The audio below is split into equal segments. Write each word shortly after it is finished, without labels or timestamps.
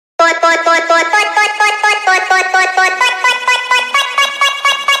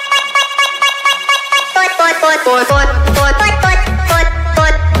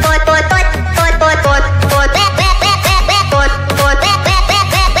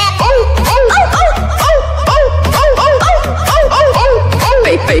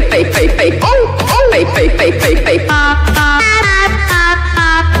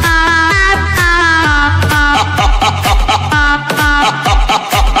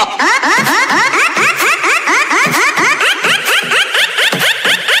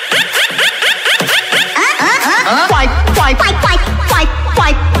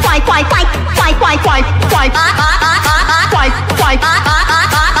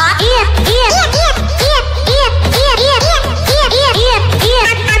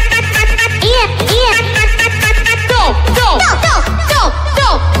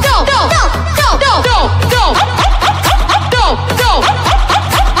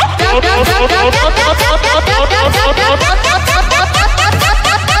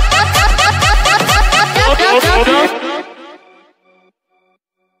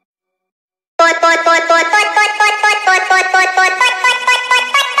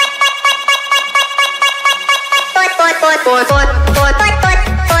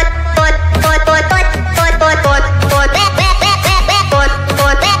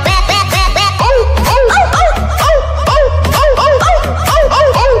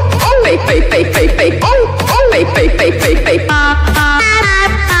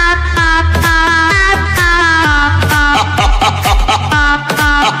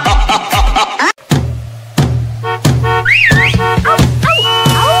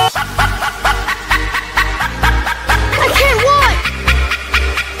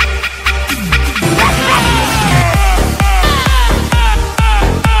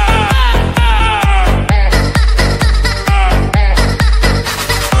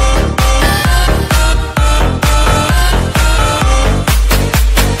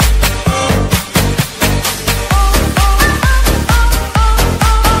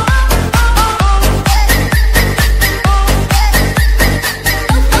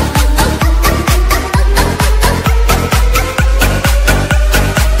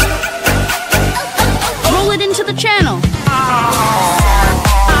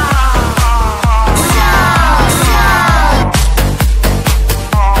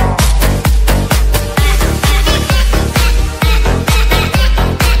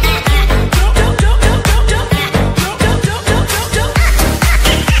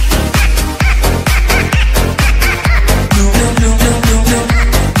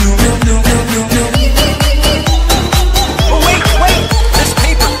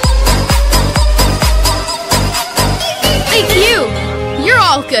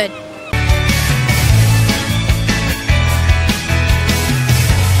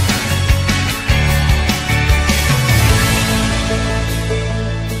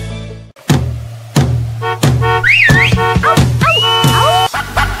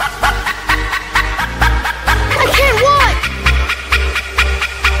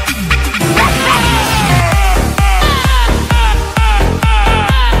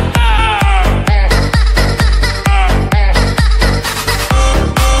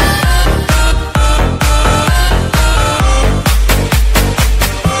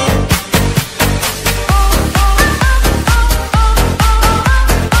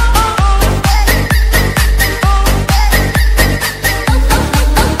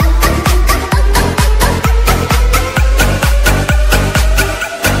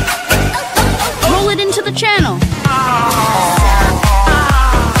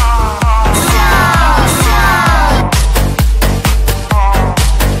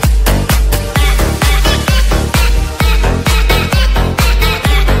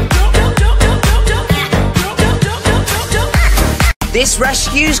This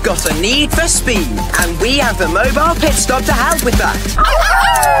rescue's got a need for speed, and we have the mobile pit stop to help with that. All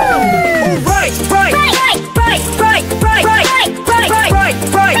right.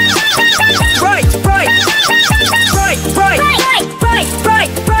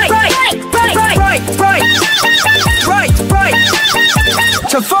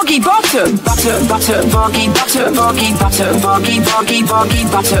 To Foggy Bottom. Butter, foggy, butter, foggy, butter, foggy, foggy, foggy,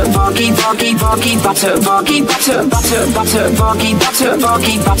 butter, foggy, foggy, foggy, butter, foggy, butter, foggy, butter,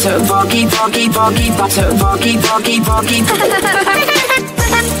 foggy, butter, foggy, foggy, foggy, butter, foggy, foggy, foggy.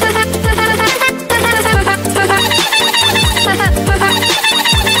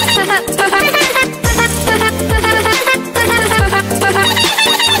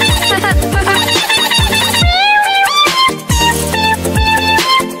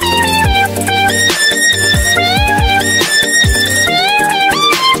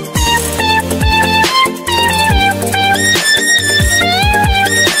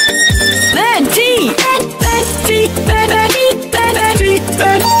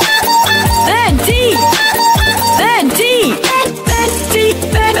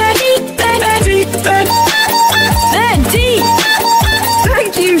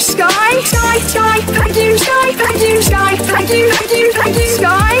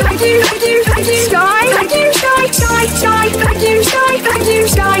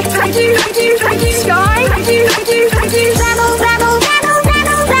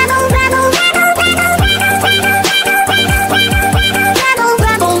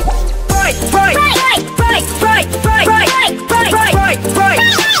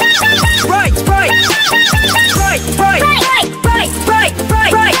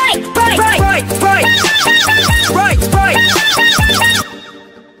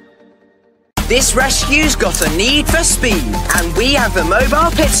 This rescue's got a need for speed, and we have the mobile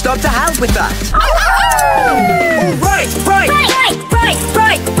pit stop to help with that. All right, right, right, right,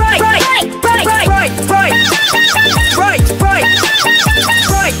 right, right, right, right, right, right, right, right, right,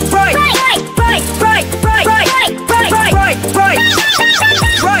 right, right, right,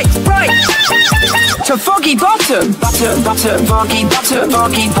 to Foggy Bottom. Butter, butter, foggy, butter,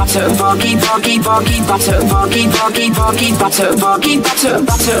 foggy, butter, foggy, foggy, foggy, butter, foggy, foggy, foggy, butter, foggy, butter,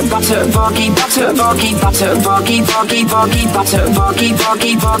 butter, butter, foggy, butter, foggy, butter, foggy, foggy, foggy, butter, foggy,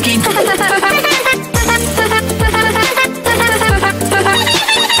 foggy, foggy.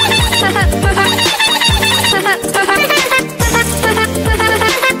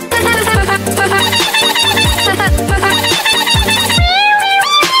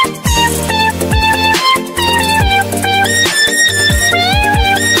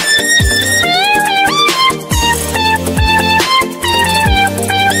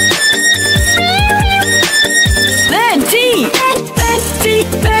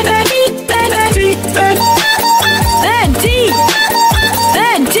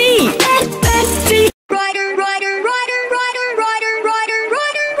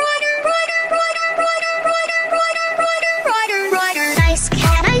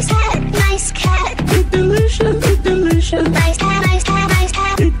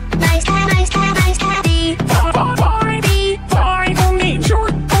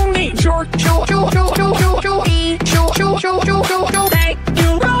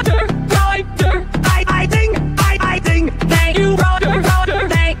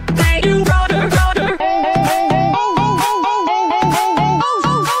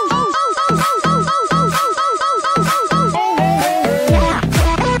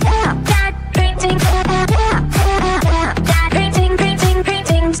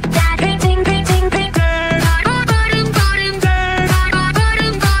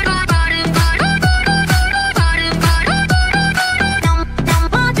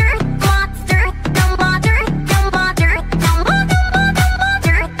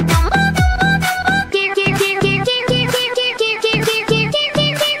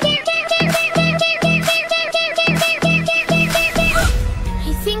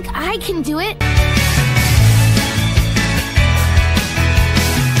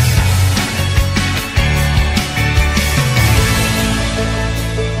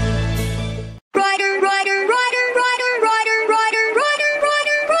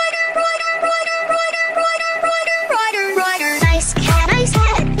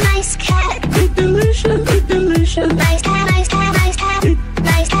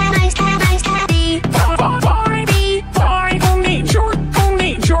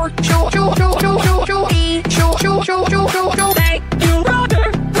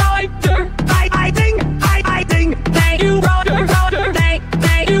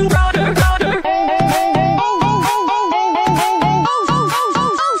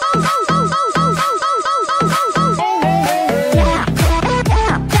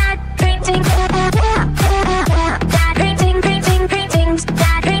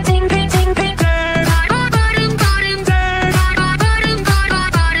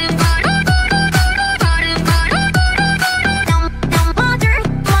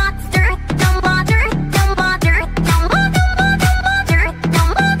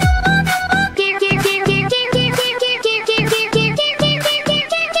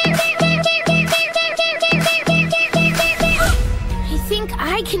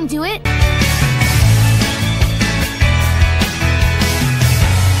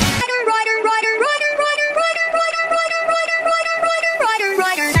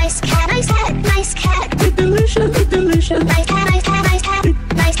 Nice cat, nice cat. Delicious, delicious. Nice cat, nice